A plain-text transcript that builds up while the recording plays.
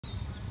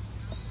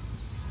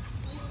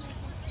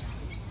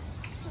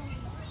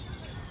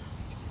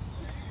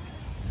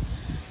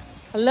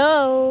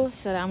Hello,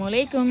 Assalamu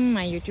alaikum,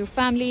 my YouTube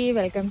family.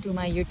 Welcome to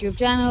my YouTube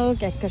channel,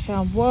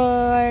 Ketkasham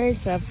World.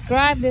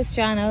 Subscribe this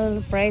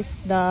channel,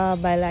 press the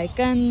bell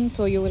icon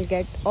so you will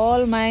get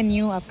all my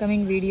new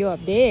upcoming video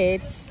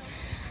updates.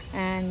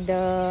 And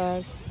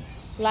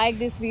like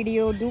this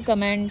video, do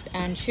comment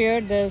and share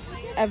this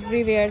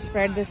everywhere.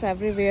 Spread this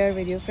everywhere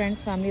with your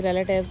friends, family,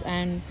 relatives,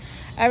 and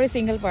every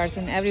single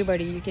person,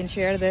 everybody. You can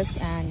share this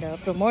and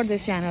promote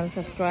this channel.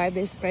 Subscribe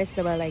this, press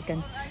the bell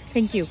icon.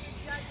 Thank you.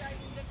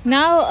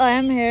 Now I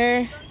am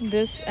here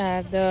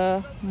at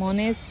the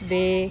Monis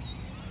Bay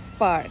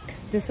Park.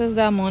 This is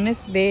the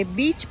Monis Bay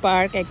Beach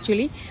Park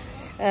actually,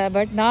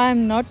 but now I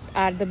am not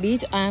at the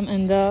beach. I am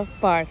in the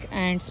park,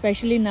 and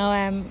especially now I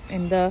am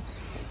in the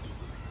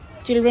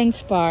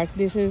children's park.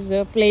 This is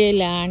the play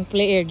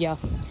area.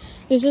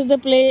 This is the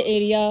play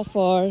area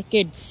for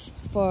kids,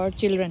 for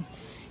children.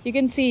 You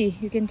can see,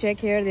 you can check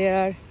here.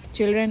 There are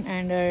children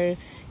and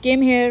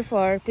came here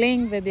for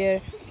playing with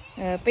their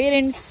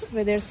parents,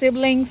 with their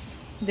siblings.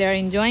 They are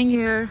enjoying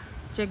here.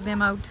 Check them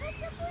out.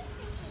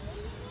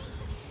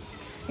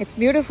 It's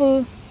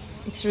beautiful.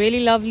 It's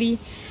really lovely.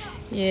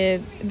 Yeah,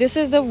 this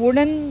is the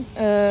wooden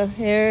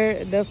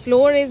here. The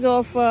floor is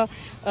of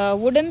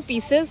wooden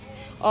pieces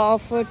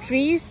of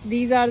trees.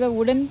 These are the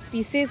wooden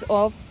pieces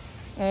of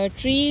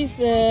trees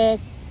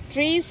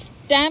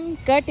stem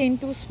cut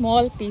into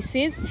small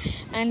pieces,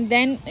 and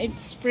then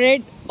it's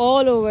spread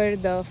all over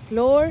the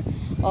floor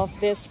of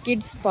this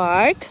kids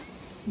park,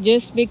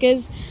 just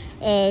because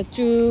it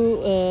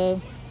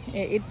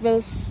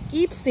will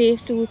keep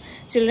safe to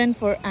children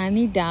for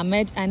any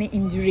damage, any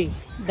injury.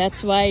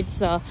 That's why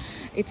it's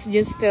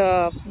just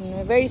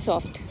very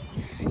soft.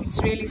 It's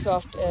really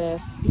soft.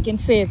 You can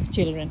save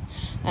children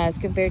as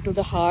compared to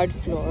the hard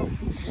floor.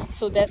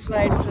 So that's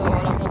why it's all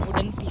of the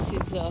wooden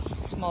pieces,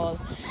 small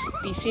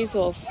pieces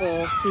of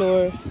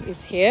floor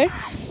is here.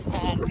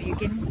 And you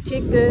can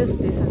check this.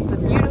 This is the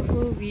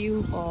beautiful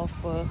view of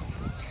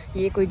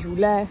ये कोई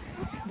झूला है.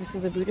 This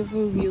is the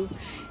beautiful view.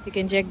 You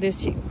can check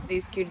this.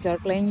 These kids are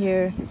playing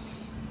here.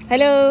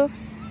 Hello.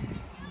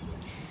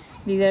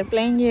 These are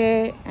playing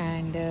here,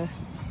 and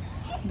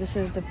this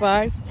is the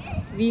park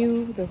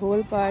view, the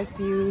whole park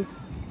view.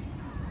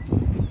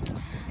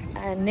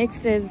 And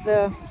next is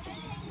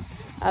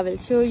I will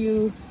show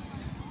you.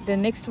 The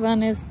next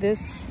one is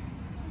this.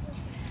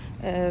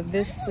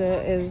 This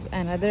is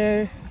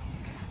another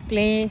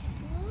playing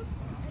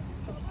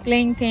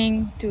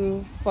thing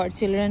for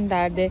children,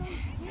 that they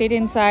sit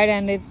inside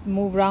and it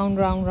move round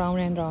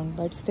and round,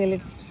 but still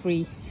it's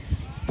free.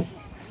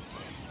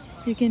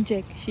 You can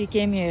check. She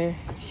came here,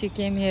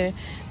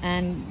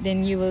 and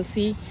then you will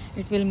see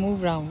it will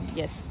move round.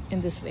 Yes,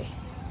 in this way.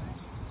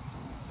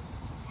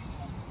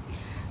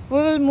 We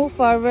will move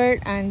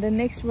forward, and the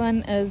next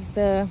one is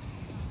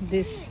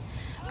this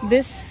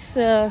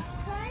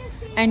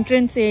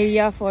entrance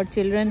area for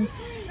children.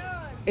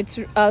 It's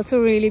also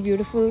really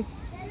beautiful.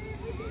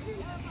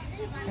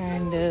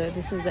 And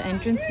this is the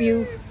entrance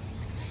view.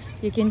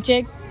 You can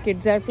check.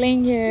 Kids are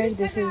playing here.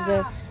 This is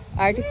the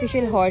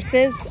artificial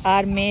horses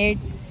are made.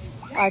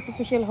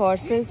 Artificial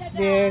horses.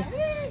 There,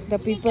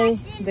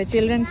 the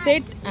children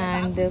sit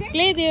and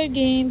play their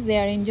games. They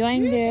are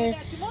enjoying their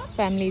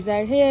families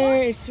are here.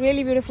 It's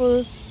really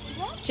beautiful.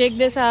 Check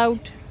this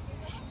out.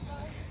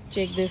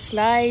 Check this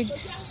slide.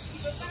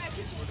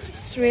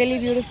 It's really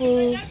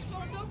beautiful.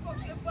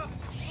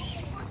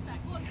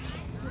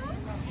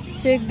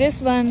 Check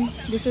this one.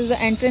 This is the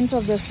entrance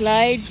of the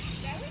slide,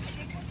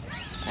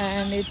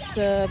 and it's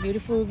a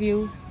beautiful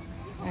view.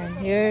 And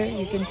here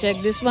you can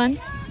check this one.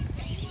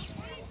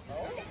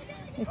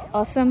 It's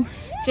awesome.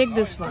 Check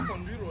this one.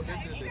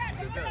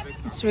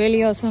 It's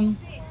really awesome.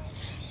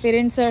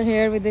 Parents are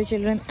here with their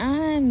children,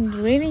 and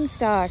raining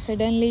starts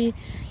suddenly.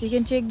 You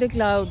can check the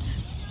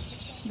clouds,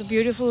 the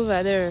beautiful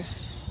weather.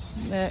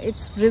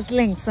 It's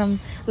drizzling, some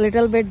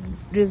little bit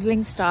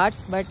drizzling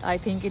starts, but I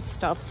think it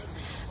stops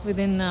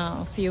within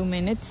a few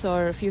minutes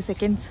or a few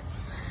seconds.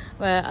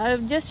 Well, I'll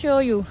just show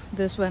you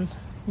this one.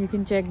 You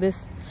can check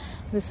this.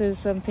 This is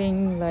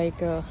something like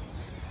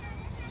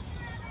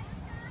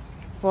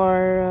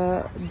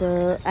for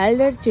the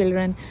elder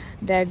children,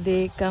 that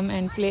they come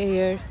and play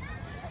here.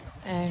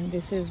 And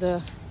this is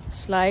the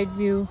slide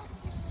view.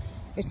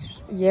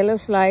 It's yellow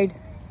slide,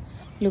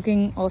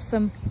 looking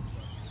awesome.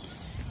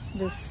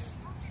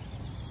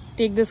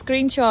 Take the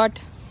screenshot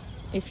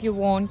if you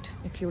want.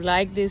 If you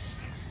like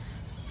this,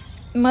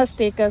 must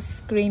take a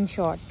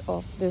screenshot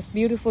of this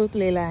beautiful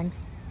play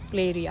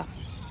area.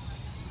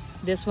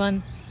 This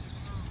one.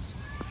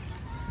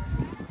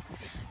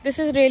 This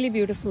is really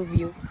beautiful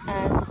view,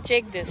 and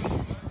check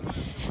this.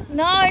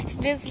 Now it's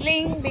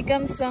drizzling,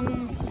 becomes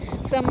some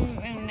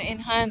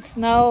enhance.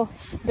 Now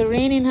the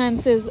rain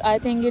enhances. I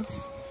think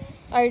it's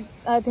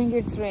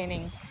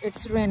raining.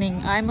 It's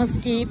raining. I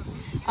must keep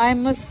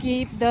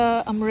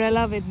the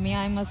umbrella with me.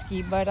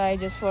 But I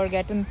just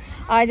forgotten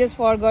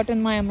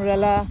my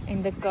umbrella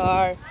in the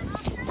car,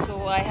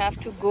 so I have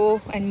to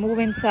go and move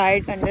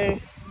inside under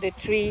the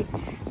tree,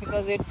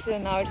 because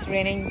now it's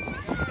raining.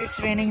 It's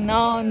raining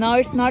now.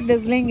 It's not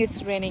drizzling,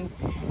 it's raining.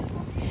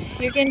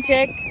 You can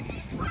check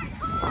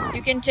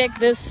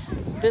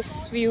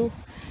this view.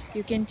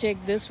 You can check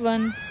this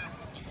one.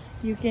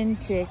 You can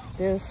check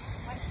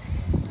this.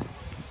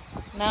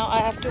 Now I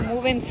have to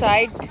move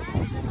inside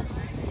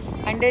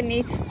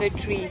underneath the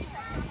tree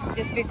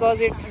just because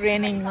it's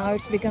raining. Now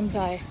it becomes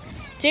high.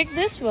 Check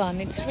this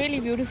one. It's really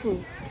beautiful.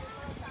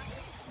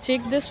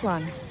 Check this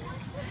one.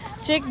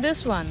 Check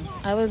this one.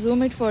 I will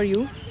zoom it for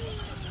you.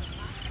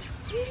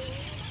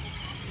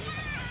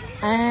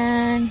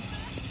 And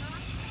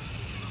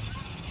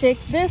check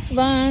this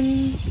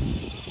one.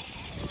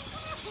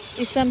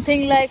 Is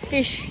something like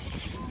fish.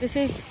 This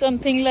is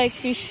something like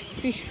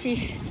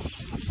fish,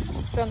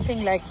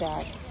 something like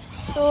that.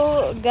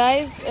 So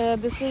guys,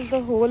 this is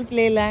the whole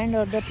playland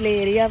or the play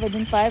area.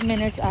 Within 5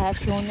 minutes I have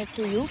shown it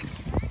to you.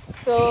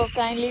 So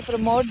kindly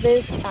promote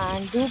this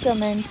and do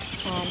comment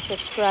and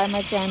subscribe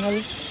my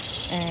channel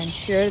and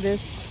share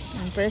this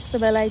and press the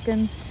bell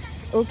icon.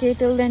 Okay,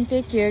 till then,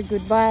 take care.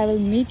 Goodbye. I will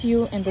meet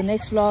you in the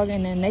next vlog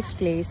in the next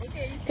place.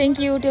 Thank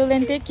you. Till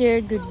then, take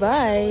care.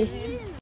 Goodbye.